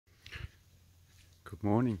Good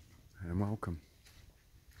morning and welcome.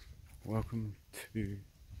 Welcome to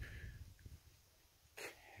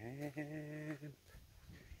Camp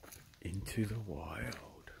Into the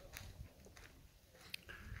Wild.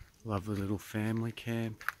 Lovely little family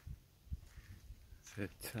camp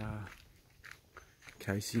that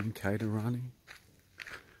Casey and Kate are running.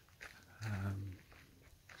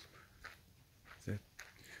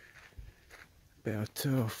 About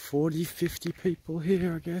 40-50 people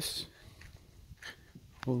here, I guess,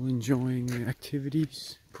 all enjoying the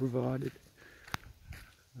activities provided.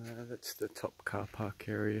 That's the top car park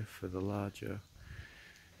area for the larger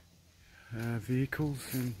vehicles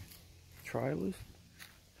and trailers.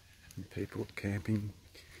 And people are camping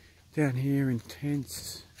down here in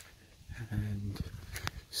tents and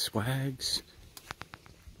swags.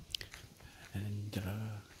 And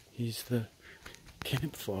here's the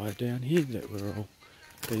campfire down here that we're all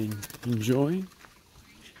been enjoying.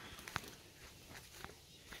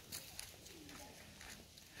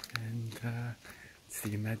 And it's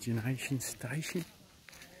the imagination station.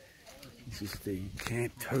 This is the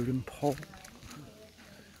camp totem pole.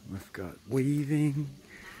 We've got weaving,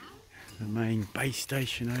 the main base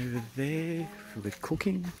station over there for the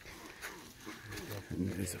cooking, and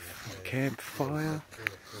there's a campfire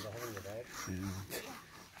and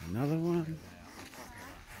another one,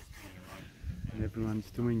 and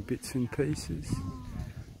everyone's doing bits and pieces.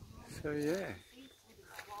 So yeah,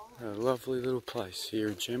 a lovely little place here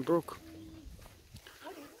in Gembrook,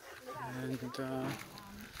 and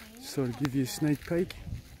sort of give you a sneak peek.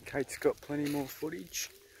 Kate's got plenty more footage,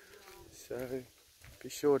 so be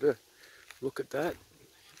sure to look at that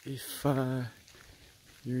if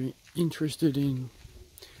you're interested in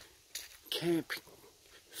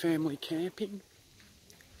family camping,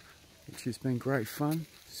 which has been great fun,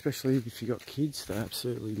 especially if you've got kids. They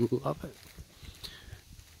absolutely love it.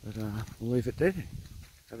 But we'll leave it there.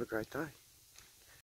 Have a great day.